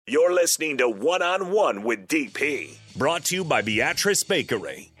You're listening to One on One with DP. Brought to you by Beatrice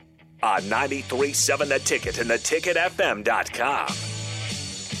Bakery. On 93.7 The Ticket and theticketfm.com.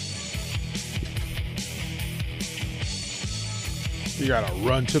 You gotta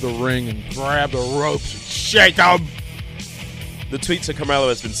run to the ring and grab the ropes and shake them. The tweet to Carmelo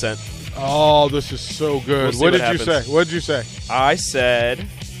has been sent. Oh, this is so good. We'll what did happens. you say? What did you say? I said,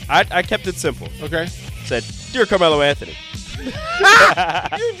 I kept it simple. Okay. Said, dear Carmelo Anthony. You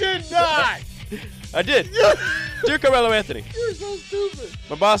did not. I did. Dear Carmelo Anthony. You're so stupid.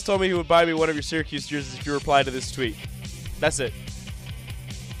 My boss told me he would buy me one of your Syracuse jerseys if you reply to this tweet. That's it.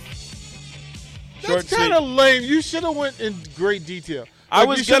 Short That's kind of lame. You should have went in great detail. I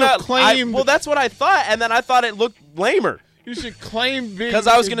was you gonna claim. well, that's what I thought, and then I thought it looked lamer. You should claim being Because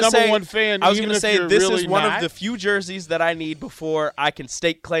I was going to number say, one fan. I was even going to if say you're this really is one not. of the few jerseys that I need before I can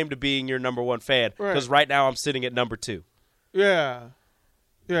stake claim to being your number one fan. Because right now I'm sitting at number 2. Yeah.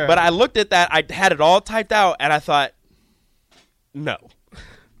 But I looked at that, I had it all typed out, and I thought, no.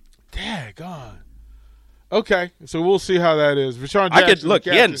 Daggone. Okay, so we'll see how that is. Rashawn Jackson, I could look.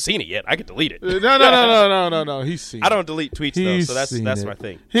 the He hadn't captain. seen it yet. I could delete it. No. He's seen it. I don't delete tweets though, He's so that's seen that's it. my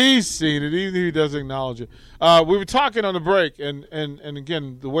thing. He's seen it, even if he doesn't acknowledge it. We were talking on the break, and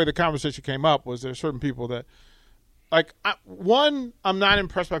again, the way the conversation came up was there are certain people that, like, I'm not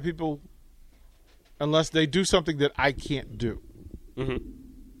impressed by people unless they do something that I can't do. Mm-hmm.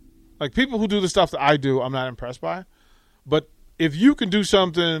 Like, people who do the stuff that I do, I'm not impressed by. But if you can do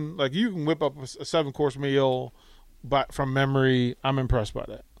something, like you can whip up a 7-course meal from memory, I'm impressed by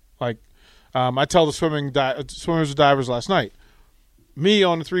that. Like, I tell the swimmers and divers last night, me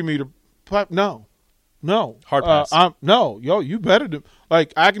on the 3-meter, no. Hard pass. You better do.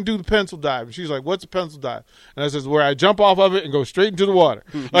 Like, I can do the pencil dive. And she's like, what's a pencil dive? And I says, where I jump off of it and go straight into the water.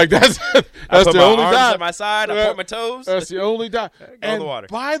 Like, that's I put the my only arms dive. at my side. I point my toes. That's the only dive. Go in And the water.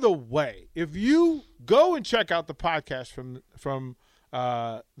 by the way, if you go and check out the podcast from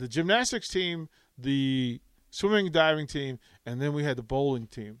the gymnastics team, the swimming and diving team, and then we had the bowling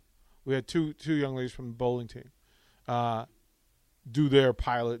team. We had two young ladies from the bowling team do their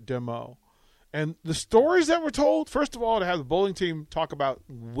pilot demo. And the stories that were told, first of all, to have the bowling team talk about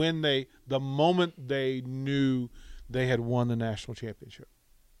the moment they knew they had won the national championship.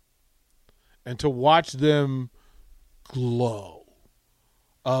 And to watch them glow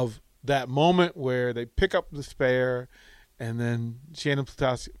of that moment where they pick up the spare and then Shannon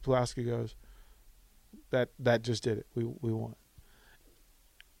Pulaski goes, that just did it. We won.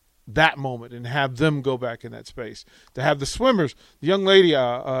 That moment, and have them go back in that space. To have the swimmers, the young lady,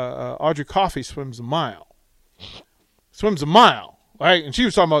 Audrey Coffey, swims a mile, right? And she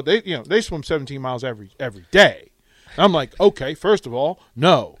was talking about they swim 17 miles every day. And I'm like, okay, first of all,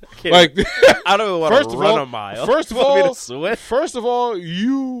 no, like I don't want to run a mile. First of You want me all, to swim? first of all,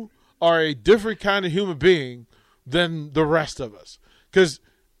 you are a different kind of human being than the rest of us, because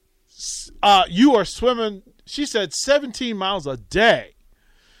you are swimming. She said 17 miles a day.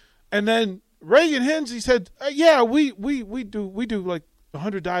 And then Reagan Hensley said, "Yeah, we do like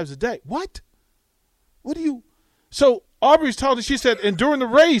 100 dives a day." What do you? So Aubrey's told her. She said, and during the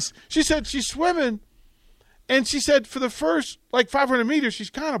race, she said she's swimming, and she said for the first like 500 meters, she's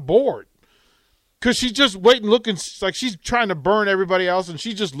kind of bored because she's just waiting, looking like she's trying to burn everybody else, and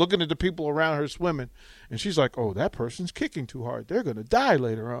she's just looking at the people around her swimming, and she's like, "Oh, that person's kicking too hard. They're gonna die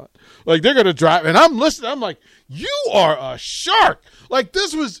later on. Like they're gonna drive." And I'm listening. I'm like, "You are a shark." Like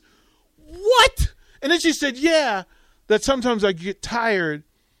this was. What? And then she said, yeah, that sometimes I get tired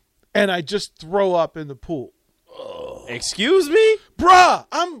and I just throw up in the pool. Excuse me? Bruh,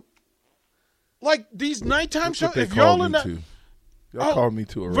 I'm like these nighttime shows. If y'all in that. Y'all called me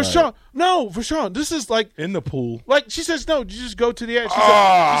to a ride. Vashawn, this is like. In the pool. Like, she says, no, you just go to the edge. She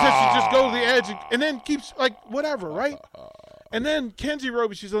said she just go to the edge and then keeps, like, whatever, right? And then Kenzie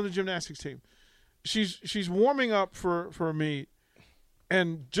Roby, she's on the gymnastics team. She's warming up for a meet.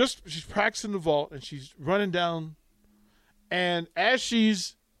 And she's practicing the vault, and she's running down. And as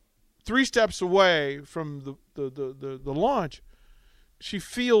she's 3 steps away from the launch, she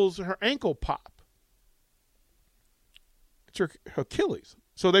feels her ankle pop. It's her Achilles.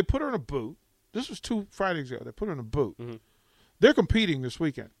 So they put her in a boot. This was 2 Fridays ago. They put her in a boot. Mm-hmm. They're competing this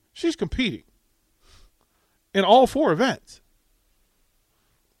weekend. She's competing in all 4 events.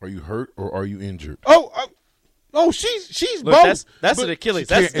 Are you hurt or are you injured? Oh, she's Look, both. That's an Achilles.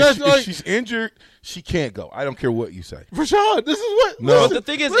 If she's injured, she can't go. I don't care what you say. Rashawn, this is what. No. But the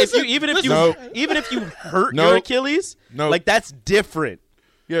thing is, even if you hurt your Achilles, like that's different.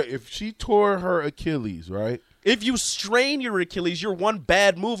 Yeah, if she tore her Achilles, right? If you strain your Achilles, you're one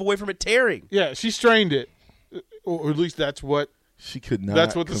bad move away from it tearing. Yeah, she strained it, or at least that's what She could not.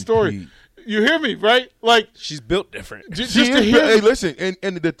 That's what the compete. story. You hear me, right? Like She's built different. just She to is, hear. hey, listen,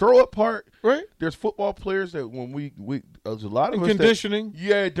 and the throw up part, Right. There's football players that when we there's a lot of In us that- conditioning.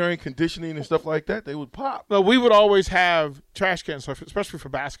 during conditioning and stuff like that, they would pop. No, we would always have trash cans, especially for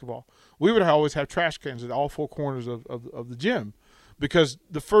basketball. We would always have trash cans at all four corners of the gym because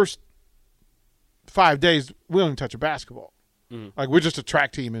the first 5 days we don't even touch a basketball. Like we're just a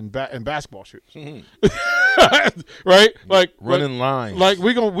track team in basketball shoes, right? Like Running lines. Like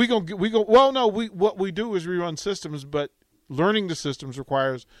we go. Well, no, what we do is we run systems, but learning the systems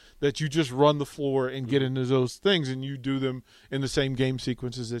requires that you just run the floor and get into those things, and you do them in the same game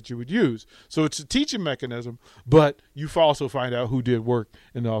sequences that you would use. So it's a teaching mechanism, but you also find out who did work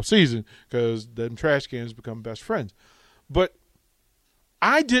in the off season because them trash cans become best friends. But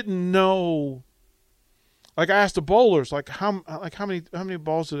I didn't know. Like I asked the bowlers, how many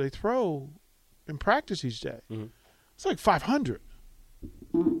balls do they throw in practice each day? It's like 500.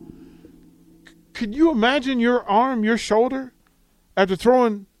 Can you imagine your arm, your shoulder, after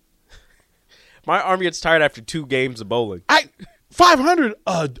throwing? My arm gets tired after 2 games of bowling. 500.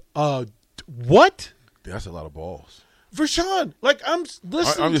 What? That's a lot of balls. Vershawn, like I'm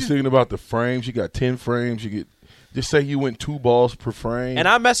listening. I'm just thinking about the frames. You got 10 frames. You get just say you went 2 balls per frame. And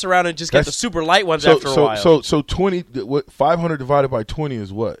I mess around and just get the super light ones so, after a so, while. So 20. What 500 divided by 20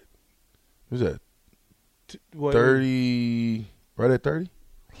 is what? What's that? 30. Right at 30.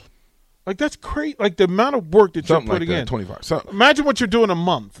 Like that's crazy. Like the amount of work that Something you're putting like that, in. 25. Something. Imagine what you're doing a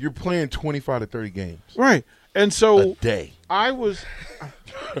month. You're playing 25 to 30 games Right. And a so day. I was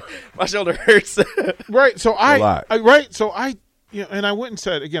My shoulder hurts. right. So a lot. and I went and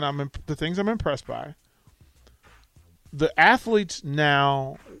said again, the things I'm impressed by. The athletes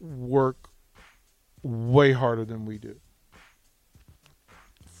now work way harder than we do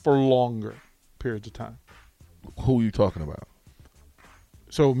for longer periods of time. Who are you talking about?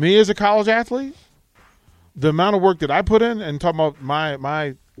 So me as a college athlete, the amount of work that I put in and talking about my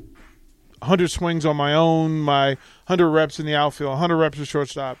 100 swings on my own, my 100 reps in the outfield, 100 reps at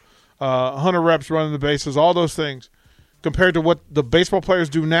shortstop, 100 reps running the bases, all those things, compared to what the baseball players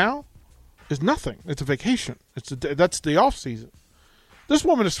do now, is nothing. It's a vacation. That's the off season. This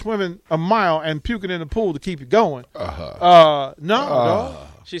woman is swimming a mile and puking in the pool to keep you going. No.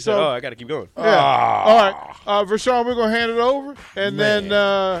 She said, I got to keep going. Yeah. All right. Vershawn, we're going to hand it over. And then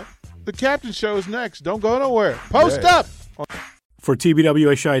the captain show's next. Don't go nowhere. Post up. For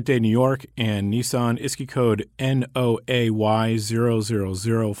TBWA Chiat New York and Nissan ISKI code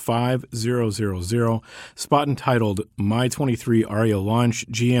NOAY000500, spot entitled My 23 Aria Launch,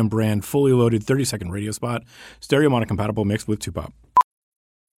 GM brand fully loaded 30-second radio spot, stereo mono compatible mixed with 2-pop.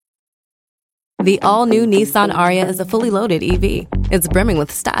 The all-new Nissan Aria is a fully loaded EV. It's brimming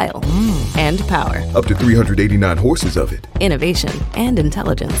with style and power, Up to 389 horses of it. innovation, and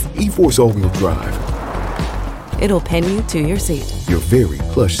intelligence. E-Force all-wheel drive. It'll pin you to your seat. Your very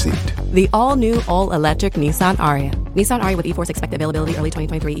plush seat. The all-new, all-electric Nissan Aria. Nissan Aria with E-Force expected availability early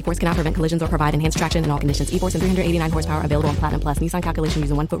 2023. E-Force cannot prevent collisions or provide enhanced traction in all conditions. E-Force and 389 horsepower available on Platinum Plus. Nissan calculation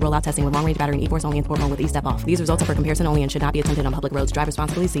using 1-foot rollout testing with long-range battery and E-Force only in sport mode with E-Step off. These results are for comparison only and should not be attempted on public roads. Drive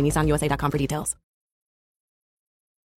responsibly. See nissanusa.com for details.